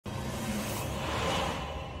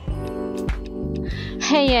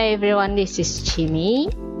Hey everyone, this is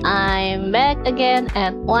Chimmi. I'm back again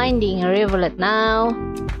at Winding Rivulet now,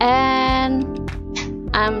 and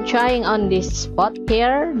I'm trying on this spot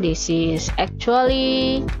here. This is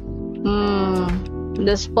actually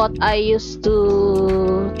the spot I used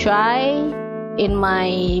to try in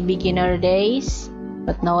my beginner days,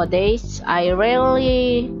 but nowadays I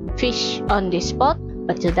rarely fish on this spot.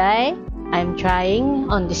 But today I'm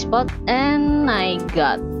trying on this spot and I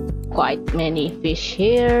got quite many fish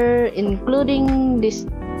here, including this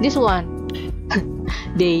one.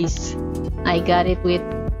 This I got it with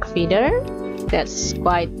feeder. That's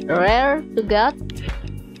quite rare to get.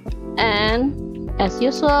 And as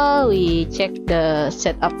usual, we check the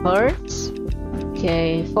setup first.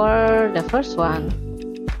 Okay, for the first one,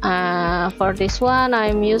 for this one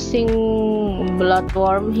I'm using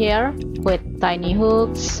bloodworm here with tiny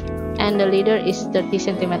hooks, and the leader is 30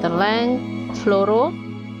 cm length fluoro,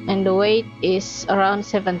 and the weight is around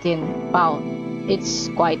 17 pounds. It's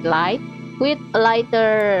quite light, with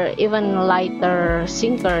a even lighter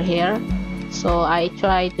sinker here, so I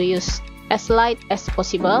try to use as light as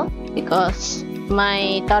possible because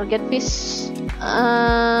my target fish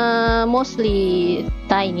mostly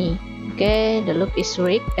tiny. Okay, the loop is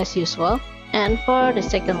rigged as usual. And for the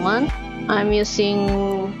second one, I'm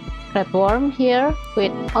using redworm here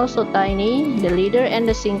with also tiny. The leader and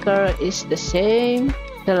the sinker is the same.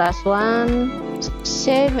 The last one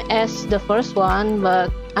same as the first one,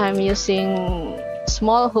 but I'm using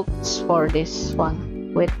small hooks for this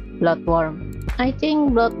one with bloodworm. I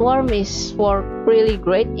think bloodworm is work really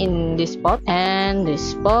great in this spot, and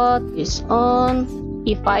this spot is on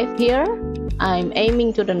E5 here. I'm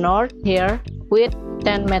aiming to the north here with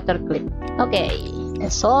 10-meter clip. Okay,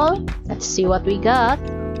 that's all. Let's see what we got.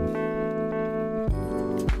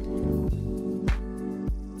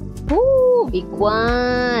 Ooh, big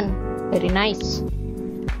one. Very nice.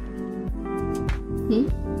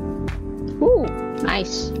 Ooh,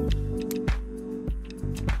 nice.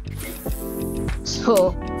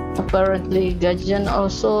 So apparently Gudgeon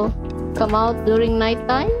also come out during night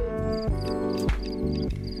time.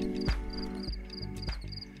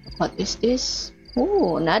 What is this?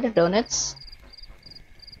 Oh, another Donets.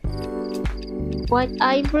 White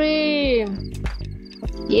eye Bream.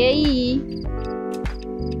 Yay!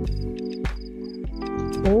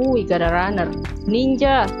 Oh, we got a runner.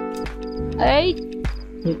 Ninja. Hey,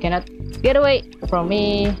 you cannot get away from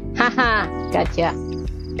me. Haha, gotcha.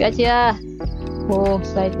 Gotcha. Oh,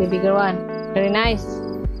 slightly bigger one. Very nice.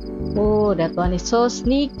 Oh, that one is so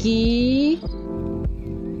sneaky.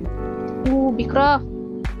 Oh, big craft.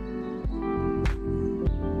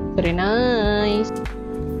 Very nice.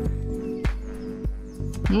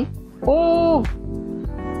 Oh,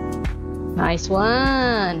 nice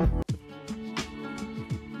one.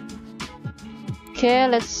 Okay,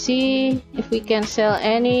 let's see if we can sell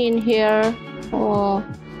any in here. Oh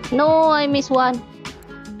no, I missed one.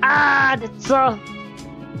 Ah, that's so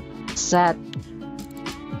sad.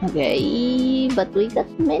 Okay, but we got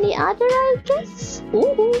many other items.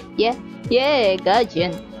 Ooh, yeah,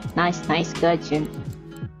 Gudgeon. Nice Gudgeon.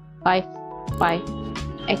 5.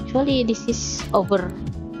 Actually, this is over,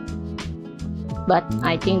 but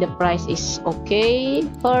I think the price is okay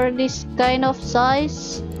for this kind of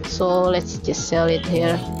size. So let's just sell it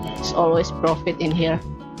here. It's always profit in here.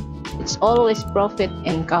 It's always profit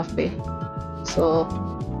in cafe. So,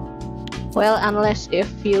 well, unless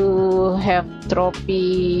if you have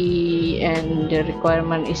trophy and the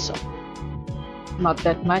requirement is not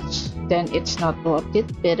that much, then it's not worth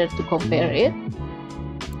it. Better to compare it.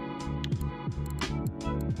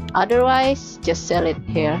 Otherwise, just sell it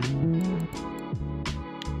here.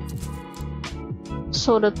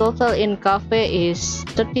 So the total in cafe is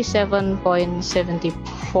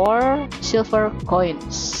 37.74 silver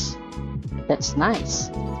coins. That's nice.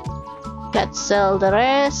 Let's sell the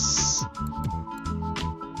rest.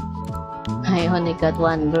 I only got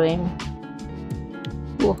one Bream.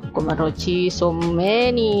 Oh, Komarochi, so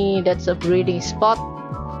many. That's a breeding spot,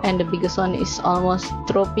 and the biggest one is almost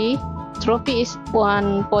trophy. Trophy is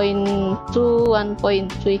 1.2,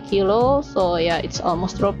 1.3 kilo. So yeah, it's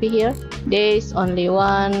almost trophy here. There's only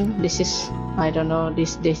one. This is, I don't know,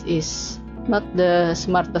 this is not the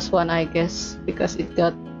smartest one, I guess, because it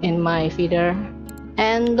got in my feeder.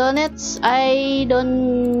 And Donets, I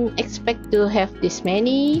don't expect to have this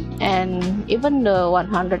many, and even the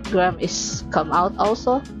 100 gram is come out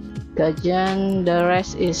also. Gudgeon, the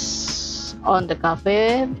rest is on the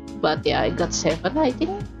cafe, but yeah, I got 7, I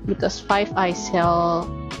think, because 5 I sold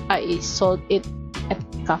it at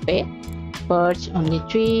cafe. Perch only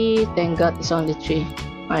 3. Thank God it's only 3.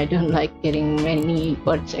 I don't like getting many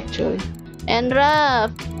birds actually. And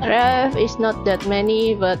Ruffe is not that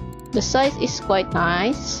many, but the size is quite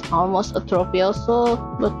nice. Almost a trophy also,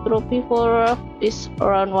 but trophy for Ruffe is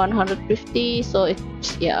around 150, so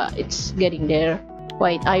it's getting there.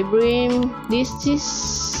 White eye bream. This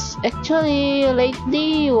is actually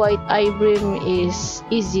lately white eye bream is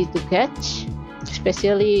easy to catch,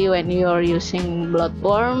 especially when you're using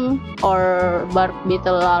bloodworm or bark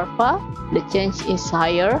beetle larva. The chance is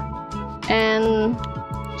higher. And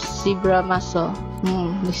zebra mussel.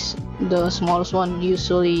 The smallest one,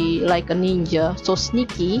 usually like a ninja, so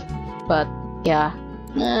sneaky, but yeah,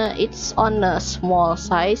 it's on a small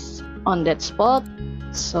size on that spot.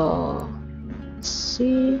 So let's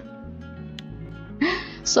see.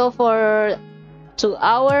 So for 2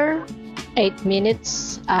 hours 8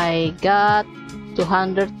 minutes I got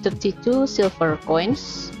 232 silver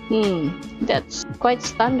coins. That's quite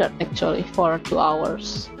standard actually for 2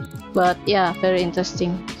 hours, but yeah, very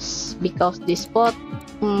interesting because this spot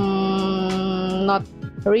not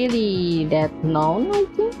really that known, I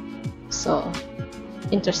think, so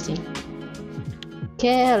interesting.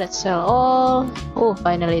 Okay, let's sell all. Oh,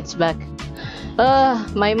 finally it's back.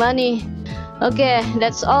 My money. Okay,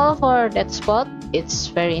 that's all for that spot. It's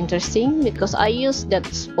very interesting because I use that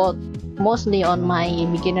spot mostly on my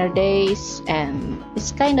beginner days and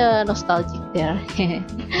it's kinda nostalgic there.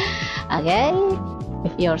 Okay,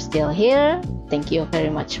 if you're still here, thank you very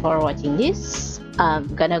much for watching this. I'm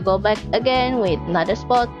gonna go back again with another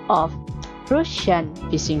spot of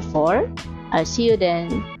RussianFishing4. I'll see you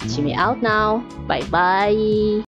then. Chimmi out now. Bye bye.